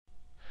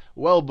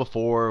well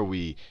before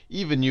we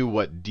even knew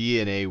what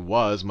DNA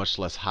was, much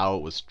less how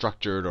it was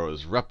structured or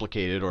was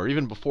replicated, or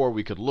even before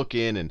we could look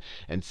in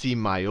and see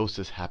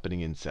meiosis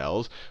happening in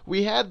cells,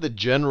 we had the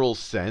general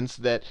sense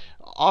that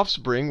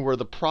offspring were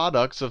the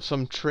products of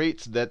some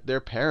traits that their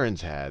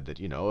parents had. That,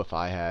 if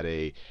I had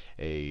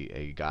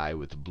a guy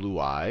with blue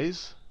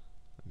eyes,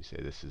 let me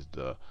say this is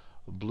the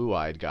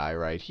blue-eyed guy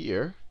right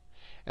here,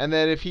 and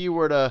that if he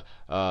were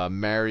to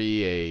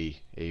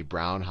marry a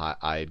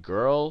brown-eyed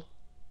girl,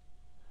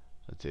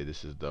 let's say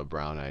this is the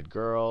brown-eyed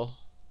girl,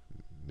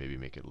 maybe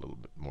make it a little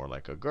bit more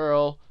like a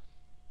girl.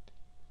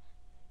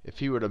 If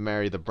he were to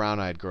marry the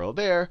brown-eyed girl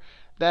there,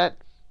 that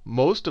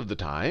most of the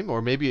time,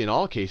 or maybe in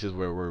all cases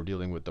where we're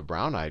dealing with the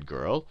brown-eyed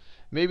girl,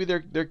 maybe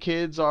their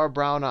kids are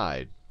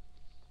brown-eyed.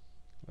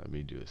 Let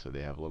me do it. So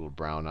they have a little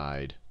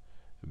brown-eyed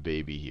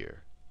baby here.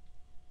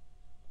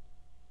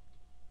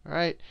 All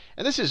right?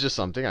 And this is just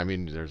something,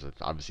 there's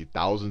obviously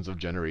thousands of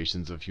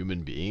generations of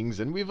human beings,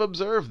 and we've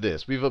observed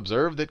this. We've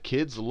observed that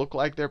kids look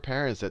like their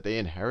parents, that they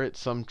inherit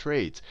some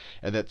traits,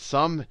 and that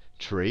some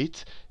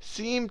traits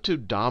seem to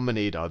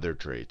dominate other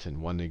traits.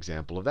 And one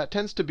example of that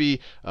tends to be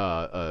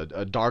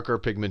a darker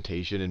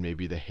pigmentation in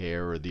maybe the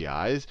hair or the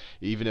eyes.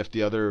 Even if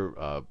the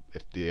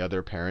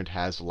other parent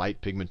has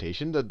light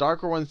pigmentation, the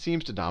darker one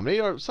seems to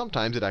dominate, or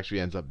sometimes it actually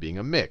ends up being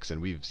a mix,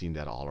 and we've seen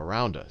that all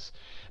around us.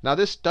 Now,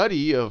 this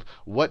study of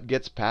what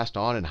gets passed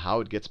on and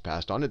how it gets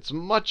passed on, it's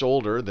much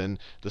older than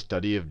the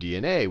study of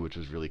DNA, which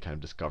was really kind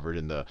of discovered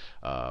in the,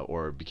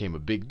 or became a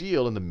big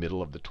deal in the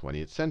middle of the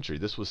 20th century.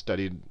 This was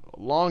studied a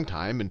long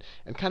time, and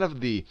kind of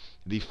the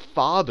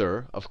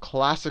father of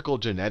classical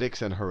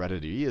genetics and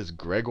heredity is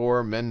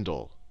Gregor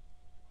Mendel.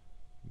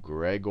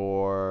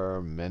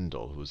 Gregor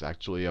Mendel, who was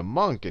actually a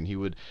monk, and he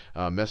would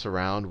mess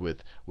around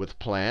with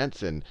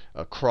plants and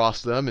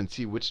cross them and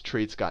see which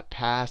traits got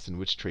passed and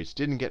which traits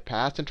didn't get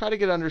passed, and try to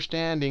get an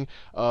understanding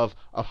of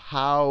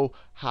how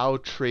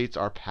traits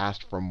are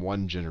passed from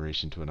one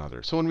generation to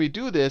another. So when we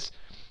do this,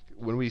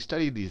 when we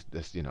study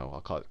this,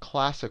 I'll call it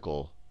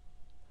classical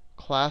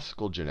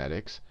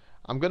genetics,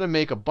 I'm going to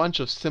make a bunch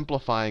of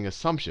simplifying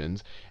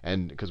assumptions,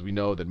 and because we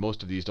know that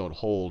most of these don't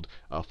hold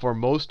for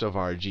most of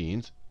our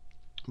genes.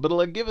 But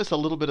it'll give us a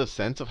little bit of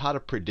sense of how to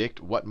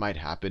predict what might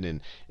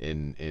happen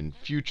in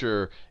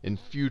future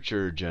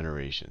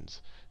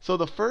generations. So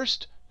the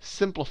first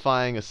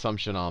simplifying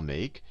assumption I'll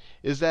make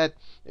is that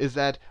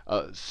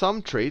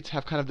some traits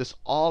have kind of this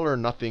all or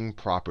nothing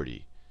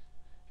property.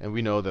 And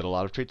we know that a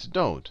lot of traits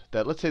don't.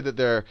 That let's say that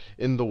they're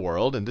in the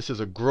world, and this is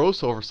a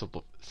gross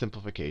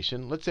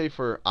oversimplification. Let's say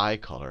for eye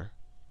color,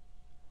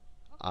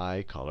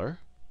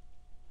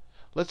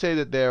 let's say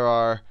that there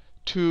are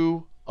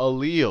two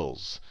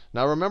alleles.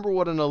 Now remember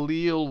what an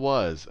allele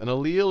was. An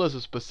allele is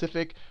a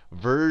specific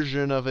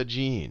version of a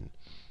gene.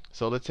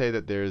 So let's say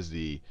that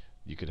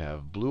you could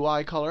have blue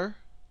eye color,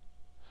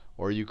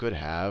 or you could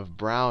have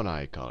brown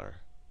eye color,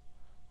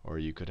 or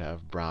you could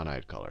have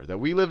brown-eyed color. That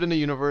we lived in a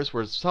universe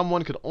where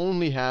someone could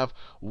only have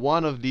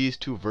one of these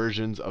two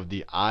versions of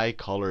the eye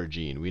color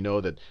gene. We know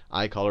that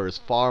eye color is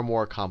far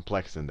more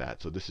complex than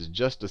that. So this is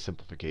just a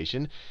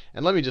simplification.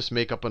 And let me just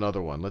make up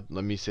another one. Let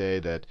me say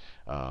that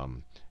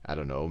I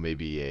don't know,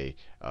 maybe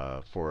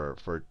for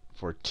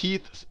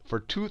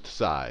tooth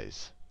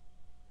size.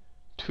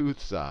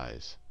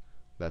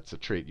 That's a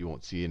trait you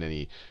won't see in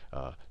any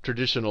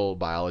traditional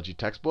biology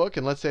textbook.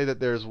 And let's say that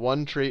there's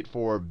one trait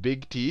for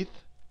big teeth,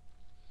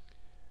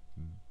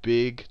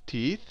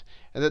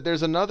 and that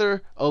there's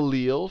another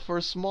allele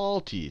for small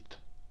teeth.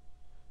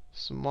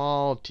 And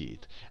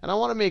I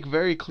want to make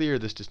very clear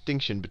this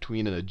distinction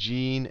between a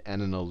gene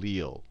and an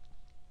allele.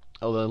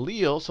 An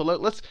allele, so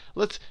let's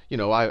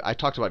I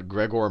talked about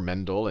Gregor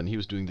Mendel, and he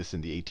was doing this in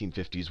the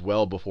 1850s,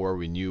 well before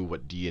we knew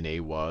what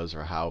DNA was,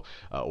 or how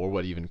or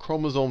what even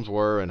chromosomes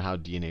were, and how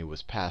DNA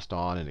was passed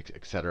on, and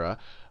etc.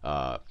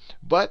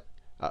 But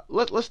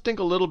let's think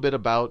a little bit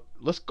about,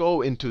 let's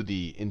go into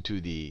the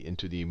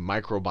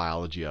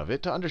microbiology of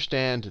it to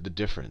understand the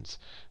difference.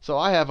 So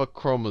I have a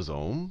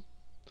chromosome.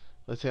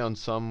 Let's say on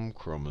some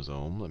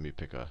chromosome, let me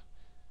pick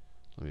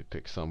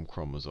some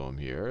chromosome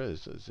here.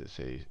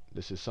 Say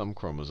this is some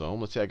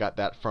chromosome. Let's say I got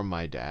that from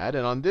my dad,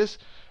 and on this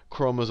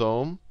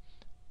chromosome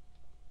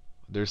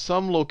there's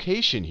some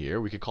location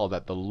here. We could call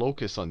that the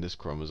locus on this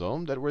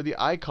chromosome, that where the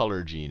eye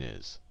color gene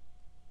is.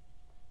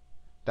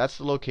 That's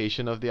the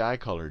location of the eye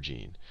color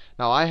gene.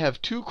 Now I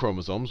have two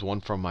chromosomes,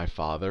 one from my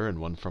father and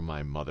one from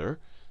my mother.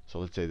 So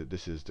let's say that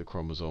this is the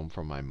chromosome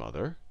from my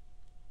mother.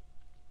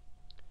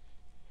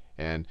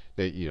 And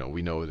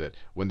we know that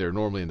when they're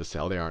normally in the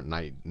cell, they aren't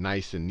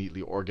nice and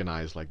neatly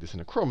organized like this in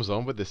a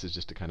chromosome, but this is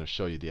just to kind of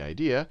show you the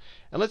idea.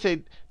 And let's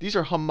say these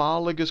are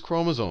homologous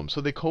chromosomes,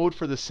 so they code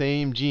for the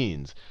same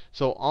genes.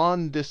 So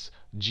on this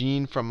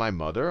gene from my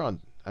mother, on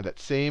that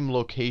same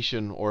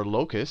location or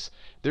locus,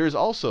 there is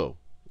also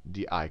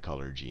the eye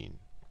color gene.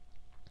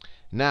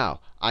 Now,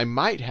 I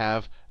might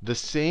have the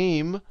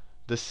same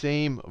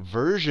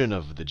version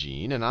of the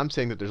gene, and I'm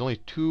saying that there's only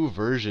two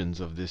versions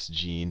of this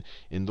gene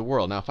in the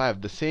world. Now, if I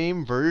have the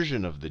same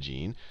version of the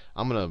gene,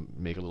 I'm going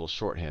to make a little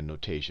shorthand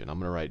notation. I'm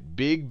going to write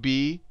big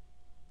B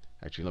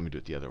Actually, let me do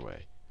it the other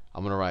way.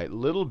 I'm going to write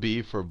little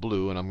b for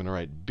blue, and I'm going to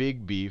write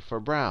big B for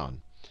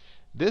brown.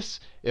 This,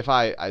 if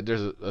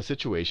there's a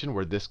situation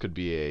where this could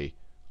be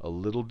a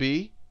little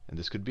b, and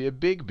this could be a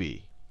big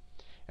B.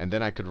 And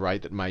then I could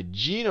write that my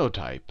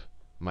genotype,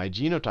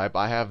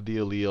 I have the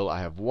allele,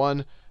 I have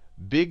one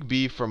big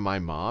B from my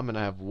mom, and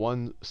I have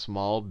one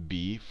small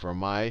b from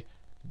my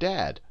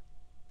dad.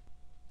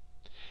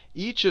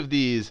 Each of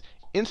these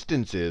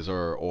instances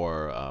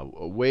or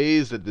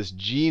ways that this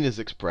gene is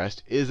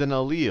expressed is an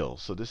allele.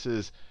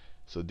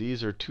 So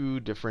these are two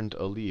different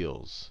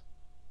alleles.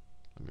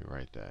 Let me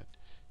write that.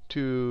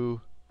 Two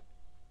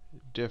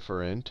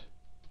different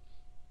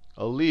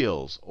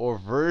alleles or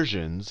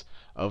versions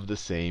of the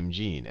same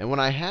gene. And when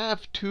I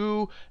have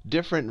two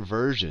different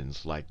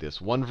versions like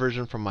this, one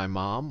version from my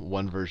mom,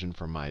 one version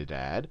from my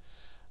dad,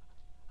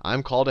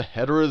 I'm called a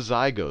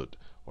heterozygote,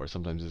 or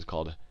sometimes it's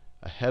called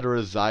a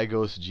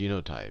heterozygous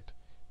genotype.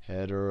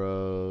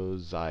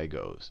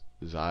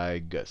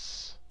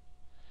 Zygous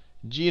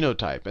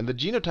genotype. And the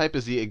genotype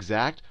is the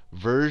exact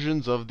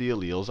versions of the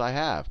alleles I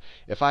have.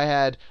 If I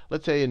had,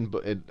 let's say,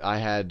 I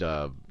had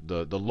the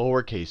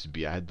lowercase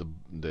b, I had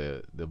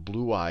the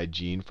blue-eyed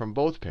gene from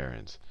both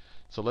parents.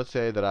 So let's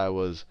say that I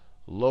was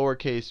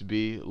lowercase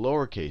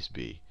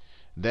b.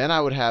 Then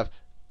I would have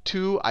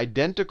two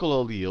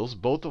identical alleles.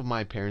 Both of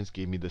my parents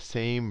gave me the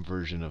same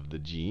version of the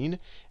gene.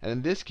 And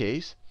in this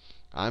case,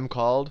 I'm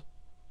called,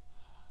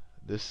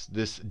 this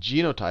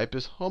genotype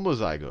is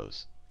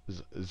homozygous.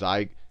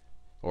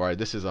 Or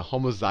this is a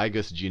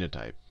homozygous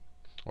genotype.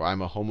 Or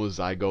I'm a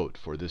homozygote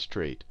for this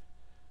trait.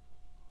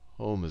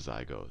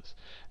 Homozygous.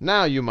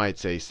 Now you might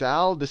say,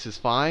 Sal, this is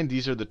fine.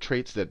 These are the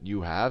traits that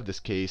you have. This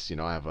case,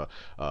 I have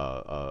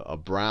a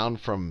brown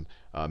from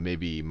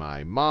maybe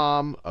my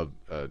mom,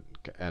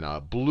 and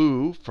a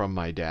blue from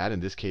my dad. In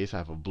this case, I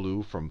have a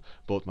blue from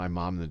both my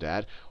mom and the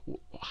dad.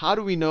 How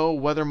do we know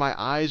whether my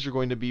eyes are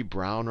going to be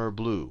brown or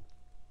blue?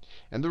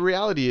 And the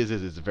reality is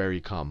it's very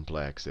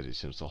complex.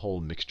 It's a whole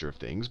mixture of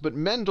things. But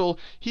Mendel,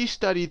 he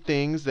studied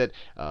things that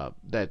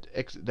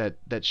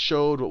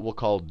showed what we'll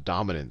call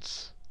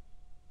dominance.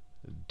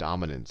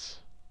 Dominance.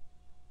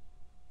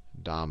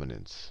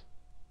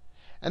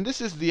 And this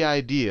is the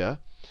idea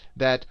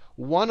that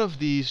one of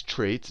these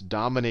traits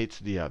dominates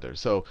the other.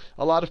 So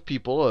a lot of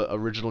people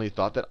originally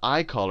thought that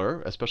eye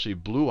color, especially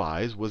blue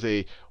eyes,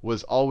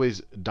 was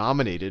always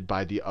dominated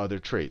by the other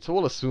trait. So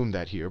we'll assume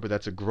that here, but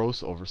that's a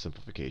gross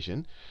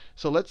oversimplification.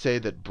 So let's say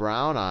that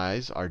brown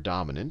eyes are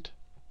dominant.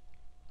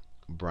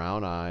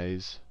 Brown are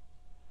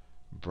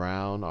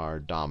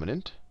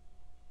dominant.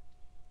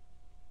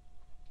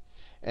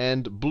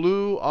 And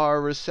blue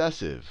are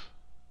recessive.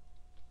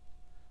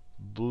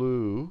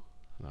 Blue,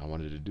 I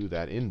wanted to do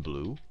that in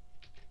blue.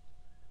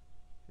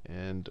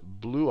 And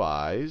blue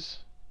eyes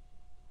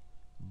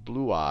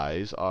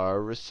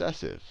are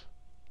recessive.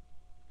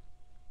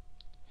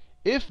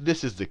 If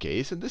this is the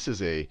case, and this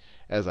is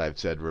as I've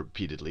said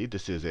repeatedly,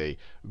 this is a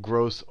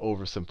gross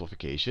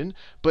oversimplification.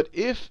 But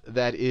if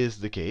that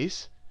is the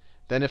case,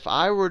 then if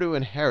I were to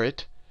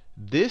inherit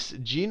this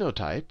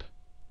genotype,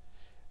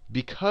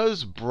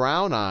 because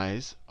brown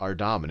eyes are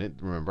dominant,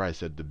 remember I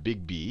said the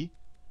big B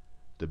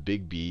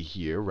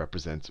here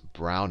represents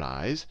brown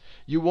eyes.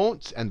 You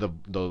won't, and the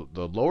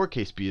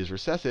lowercase b is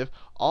recessive.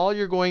 All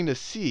you're going to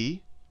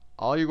see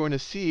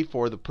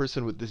for the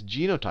person with this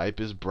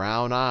genotype is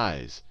brown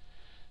eyes.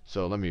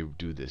 So let me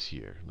do this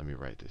here. Let me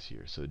write this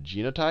here. So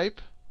genotype,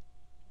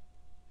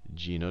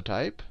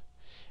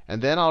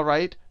 and then I'll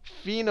write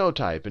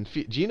phenotype. And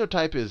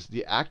genotype is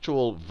the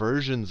actual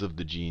versions of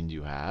the genes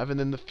you have, and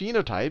then the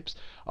phenotypes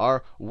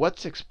are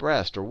what's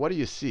expressed, or what do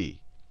you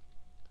see.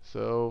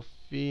 So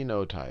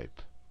phenotype.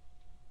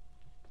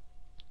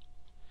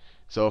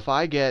 So if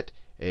I get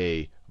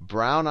a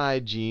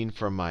brown-eyed gene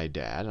from my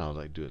dad, and I'll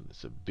do it,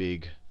 it's a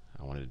big,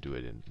 I wanted to do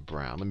it in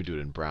brown. Let me do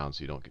it in brown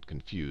so you don't get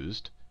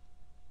confused.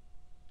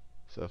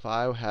 So if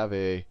I have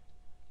a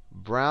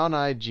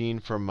brown-eyed gene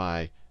from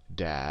my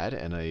dad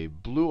and a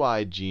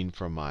blue-eyed gene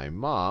from my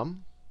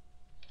mom,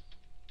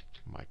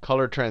 my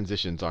color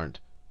transitions aren't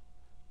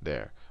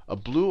there. A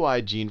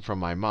blue-eyed gene from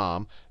my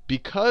mom,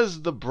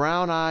 because the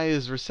brown eye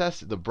is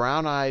recessive, the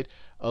brown-eyed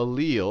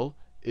allele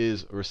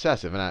is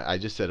recessive. And I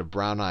just said a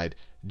brown-eyed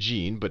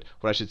gene, but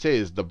what I should say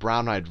is the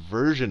brown-eyed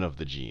version of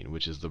the gene,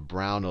 which is the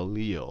brown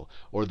allele,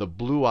 or the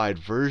blue-eyed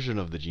version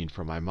of the gene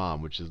from my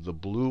mom, which is the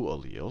blue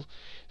allele.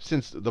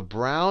 Since the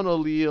brown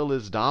allele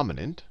is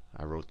dominant,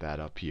 I wrote that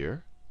up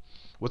here,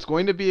 what's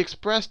going to be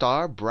expressed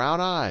are brown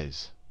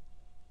eyes.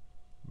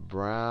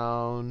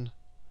 Brown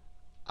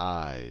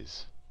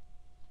eyes.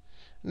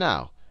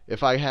 Now,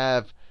 if I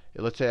have,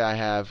 let's say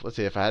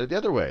if I had it the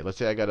other way. Let's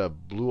say I got a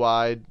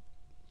blue-eyed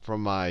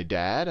from my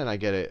dad, and I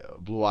get a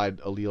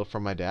blue-eyed allele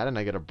from my dad, and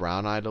I get a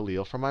brown-eyed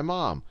allele from my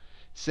mom.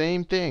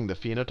 Same thing. The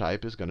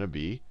phenotype is going to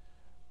be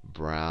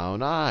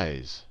brown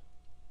eyes.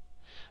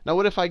 Now,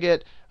 what if I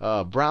get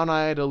a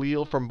brown-eyed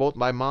allele from both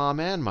my mom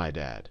and my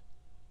dad?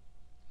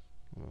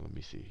 Well, let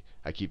me see.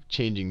 I keep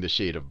changing the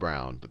shade of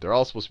brown, but they're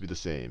all supposed to be the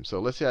same. So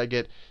let's say I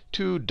get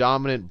two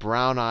dominant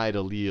brown-eyed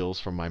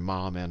alleles from my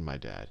mom and my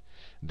dad.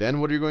 Then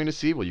what are you going to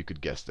see? Well, you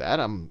could guess that.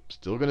 I'm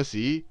still going to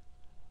see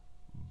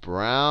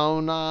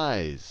brown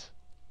eyes.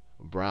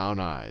 Brown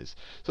eyes.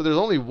 So there's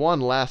only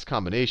one last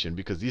combination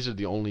because these are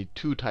the only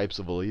two types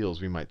of alleles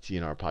we might see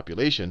in our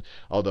population.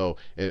 Although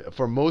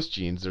for most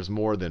genes there's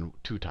more than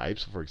two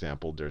types. For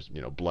example, there's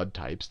blood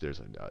types.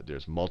 There's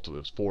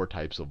four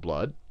types of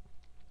blood.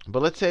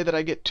 But let's say that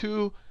I get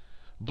two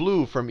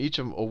blue from each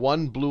of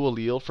one blue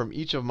allele from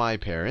each of my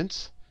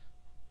parents.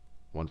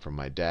 One from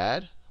my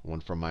dad,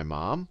 one from my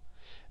mom.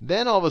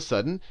 Then all of a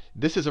sudden,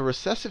 this is a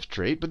recessive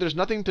trait, but there's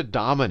nothing to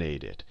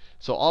dominate it.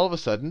 So all of a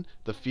sudden,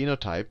 the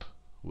phenotype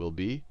will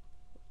be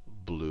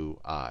blue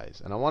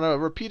eyes. And I want to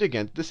repeat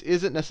again, this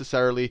isn't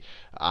necessarily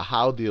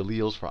how the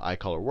alleles for eye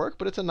color work,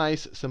 but it's a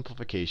nice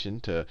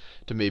simplification to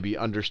maybe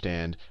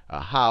understand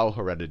how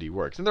heredity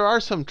works. And there are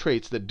some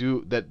traits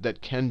that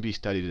can be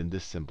studied in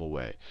this simple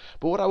way.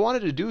 But what I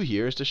wanted to do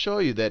here is to show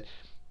you that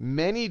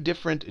many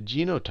different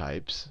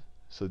genotypes,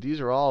 so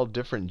these are all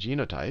different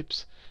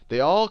genotypes,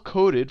 they all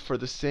coded for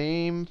the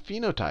same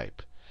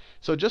phenotype.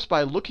 So just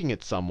by looking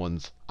at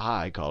someone's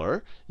eye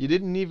color, you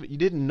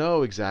didn't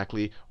know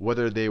exactly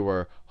whether they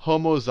were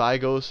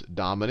homozygous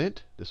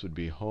dominant. This would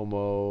be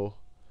homozygous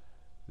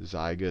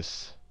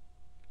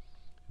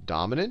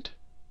dominant,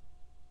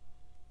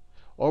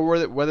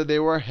 or whether they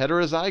were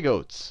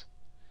heterozygotes.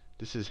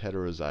 This is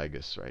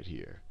heterozygous right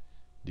here.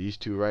 These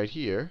two right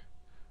here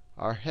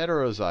are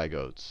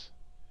heterozygotes.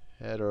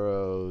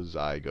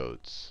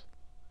 Heterozygotes.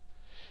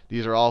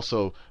 These are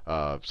also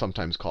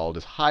sometimes called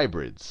as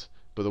hybrids.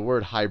 But the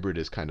word hybrid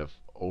is kind of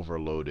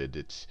overloaded.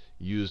 It's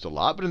used a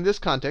lot. But in this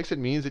context, it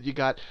means that you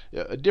got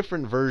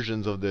different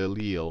versions of the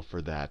allele for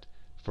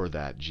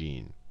that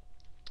gene.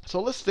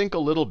 So let's think a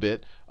little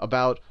bit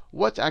about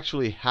what's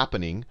actually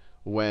happening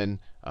when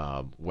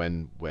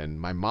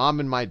my mom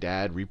and my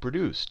dad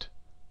reproduced.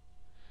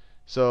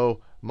 So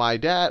my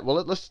dad,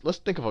 well, let's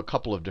think of a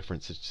couple of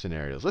different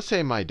scenarios. Let's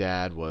say my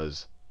dad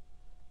was,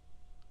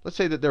 let's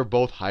say that they're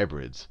both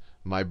hybrids.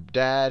 My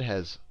dad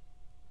has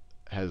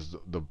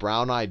the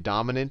brown-eyed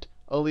dominant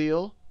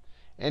allele,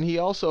 and he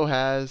also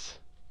has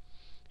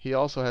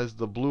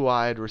the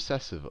blue-eyed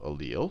recessive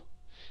allele.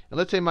 And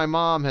let's say my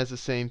mom has the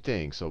same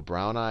thing, so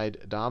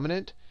brown-eyed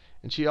dominant,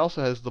 and she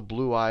also has the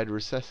blue-eyed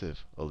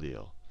recessive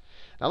allele.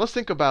 Now let's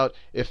think about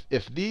if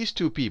these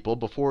two people,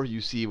 before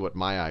you see what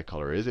my eye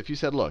color is, if you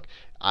said, look,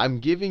 I'm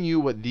giving you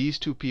what these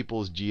two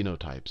people's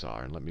genotypes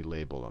are, and let me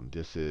label them.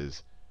 This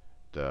is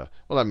the,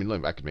 well, I mean,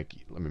 let me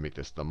make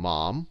this the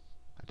mom.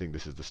 I think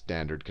this is the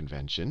standard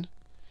convention.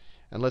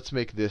 And let's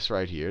make this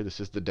right here. This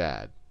is the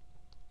dad.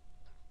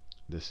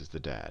 This is the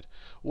dad.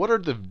 What are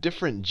the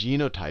different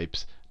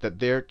genotypes that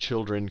their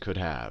children could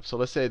have? So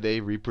let's say they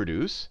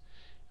reproduce.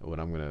 And what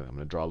I'm going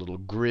to draw a little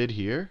grid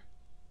here.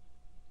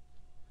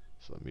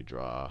 So let me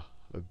draw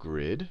a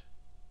grid.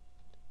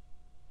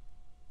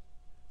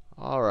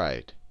 All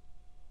right.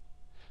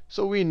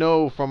 So we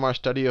know from our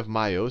study of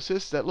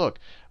meiosis that, look,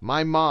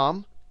 my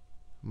mom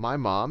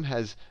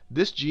has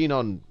this gene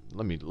on,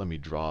 let me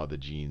draw the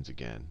genes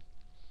again.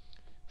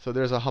 So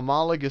there's a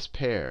homologous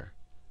pair,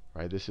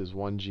 right? This is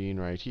one gene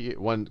right here,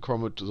 one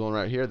chromosome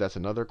right here. That's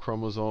another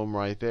chromosome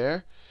right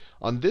there.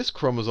 On this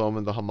chromosome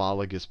in the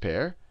homologous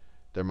pair,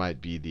 there might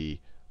be the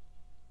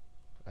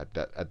at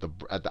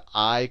the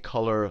eye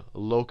color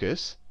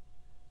locus,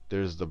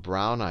 there's the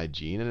brown-eyed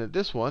gene, and at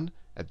this one,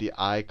 at the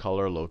eye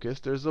color locus,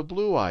 there's the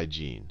blue-eyed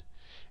gene.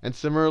 And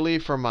similarly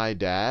for my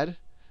dad,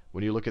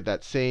 when you look at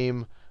that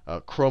same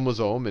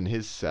chromosome in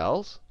his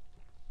cells,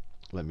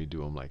 let me do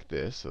them like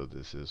this. So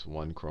this is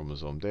one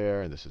chromosome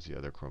there, and this is the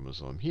other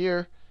chromosome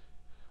here.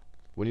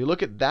 When you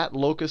look at that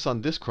locus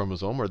on this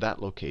chromosome, or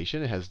that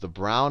location, it has the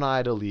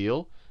brown-eyed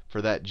allele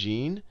for that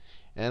gene.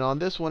 And on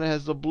this one, it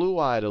has the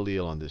blue-eyed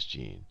allele on this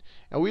gene.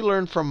 And we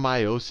learned from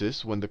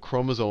meiosis when the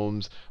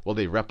chromosomes, well,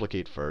 they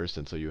replicate first,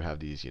 and so you have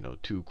these,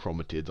 two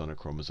chromatids on a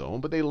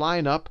chromosome, but they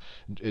line up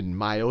in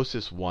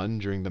meiosis 1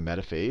 during the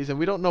metaphase, and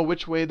we don't know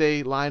which way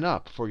they line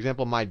up. For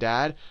example, my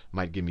dad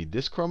might give me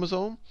this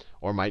chromosome,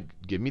 or might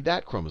give me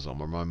that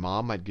chromosome, or my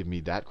mom might give me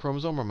that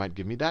chromosome, or might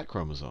give me that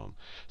chromosome.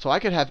 So I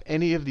could have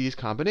any of these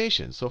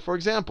combinations. So for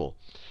example,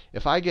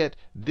 if I get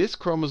this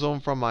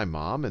chromosome from my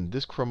mom and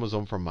this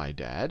chromosome from my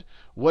dad,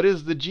 what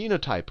is the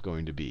genotype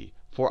going to be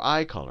for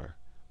eye color?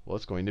 Well,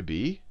 it's going to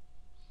be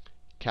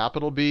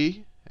capital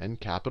B and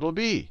capital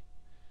B.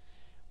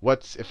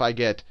 If I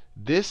get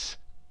this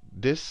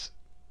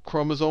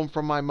chromosome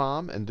from my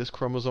mom and this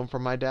chromosome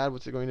from my dad,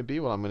 what's it going to be?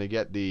 Well, I'm going to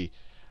get the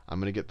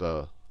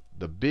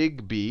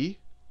big B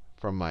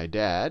from my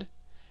dad,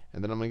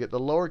 and then I'm going to get the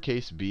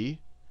lowercase b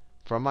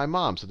from my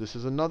mom. So this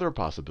is another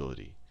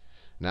possibility.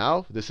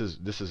 Now, this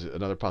is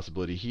another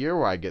possibility here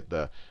where I get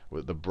the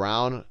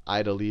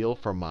brown-eyed allele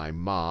from my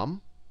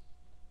mom,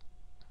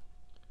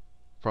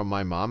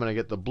 and I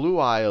get the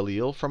blue-eye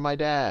allele from my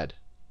dad.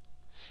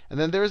 And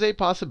then there's a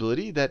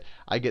possibility that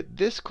I get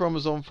this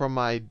chromosome from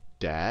my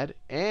dad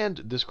and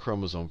this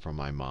chromosome from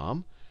my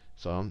mom.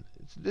 So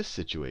it's this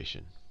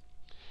situation.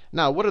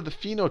 Now, what are the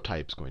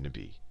phenotypes going to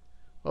be?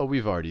 Well,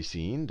 we've already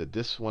seen that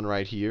this one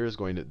right here is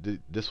going to,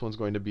 this one's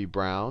going to be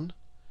brown.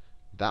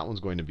 That one's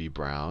going to be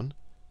brown.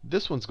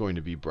 This one's going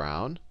to be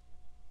brown.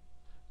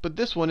 But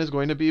this one is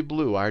going to be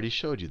blue. I already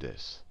showed you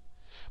this.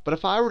 But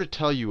if I were to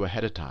tell you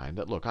ahead of time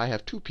that, look, I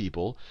have two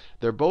people,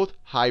 they're both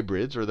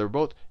hybrids, or they're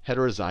both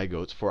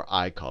heterozygotes for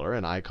eye color,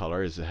 and eye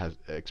color has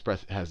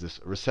this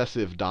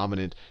recessive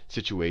dominant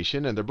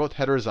situation, and they're both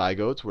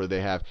heterozygotes where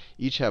they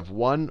each have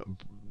one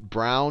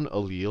brown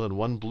allele and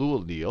one blue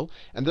allele,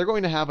 and they're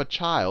going to have a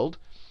child.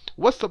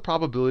 What's the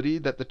probability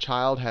that the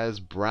child has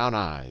brown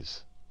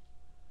eyes?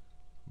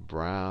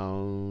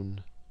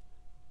 Brown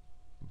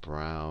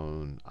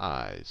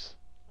eyes.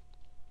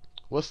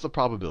 What's the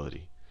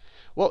probability?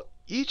 Well,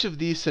 each of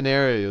these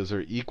scenarios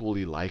are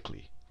equally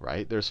likely,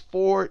 right? There's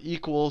 4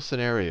 equal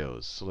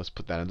scenarios. So let's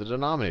put that in the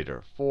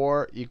denominator.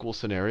 4 equal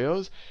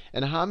scenarios.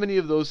 And how many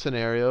of those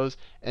scenarios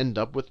end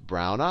up with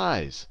brown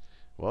eyes?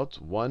 Well, it's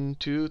 1,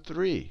 2,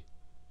 3.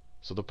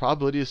 So the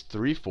probability is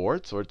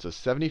 3/4, or it's a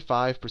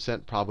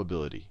 75%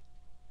 probability.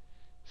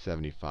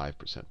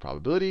 75%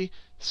 probability.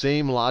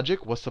 Same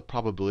logic. What's the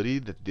probability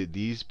that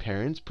these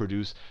parents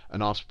produce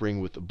an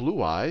offspring with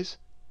blue eyes?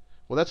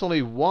 Well, that's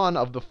only one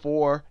of the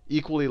 4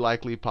 equally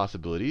likely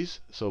possibilities.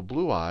 So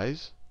blue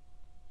eyes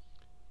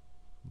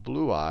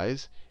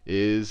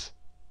is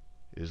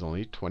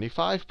only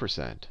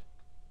 25%.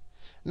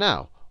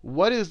 Now,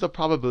 what is the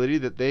probability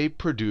that they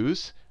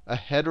produce a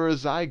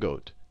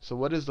heterozygote? So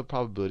what is the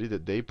probability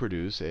that they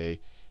produce a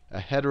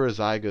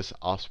heterozygous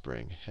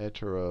offspring?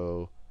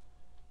 Heterozygous.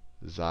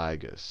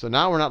 So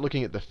now we're not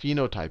looking at the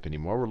phenotype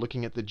anymore. We're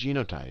looking at the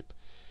genotype.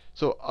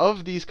 So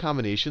of these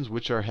combinations,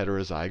 which are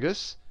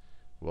heterozygous?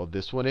 Well,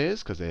 this one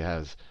is, because it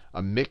has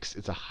a mix.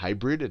 It's a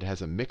hybrid. It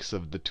has a mix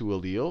of the 2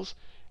 alleles.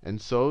 And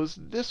so is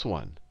this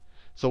one.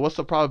 So what's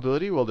the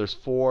probability? Well, there's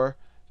 4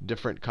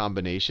 different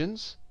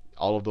combinations.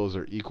 All of those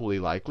are equally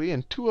likely,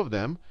 and 2 of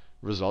them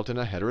result in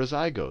a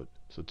heterozygote.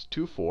 So it's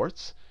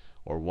 2/4,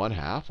 or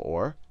 1/2,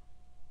 or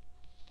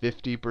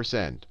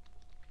 50%.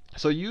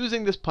 So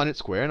using this Punnett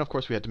square, and of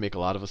course we had to make a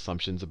lot of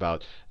assumptions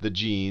about the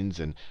genes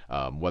and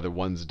whether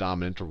one's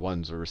dominant or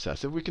one's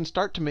recessive, we can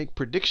start to make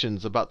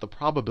predictions about the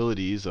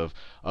probabilities of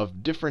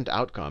different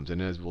outcomes.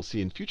 And as we'll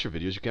see in future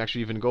videos, you can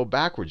actually even go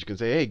backwards. You can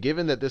say, hey,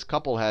 given that this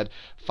couple had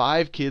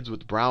 5 kids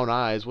with brown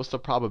eyes, what's the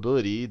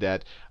probability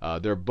that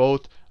they're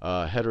both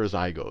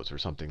heterozygotes or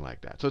something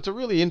like that? So it's a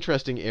really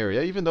interesting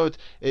area, even though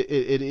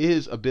it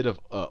is a bit of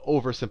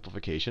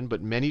oversimplification.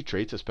 But many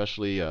traits,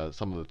 especially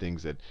some of the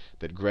things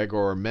that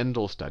Gregor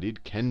Mendel studied,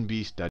 can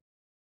be studied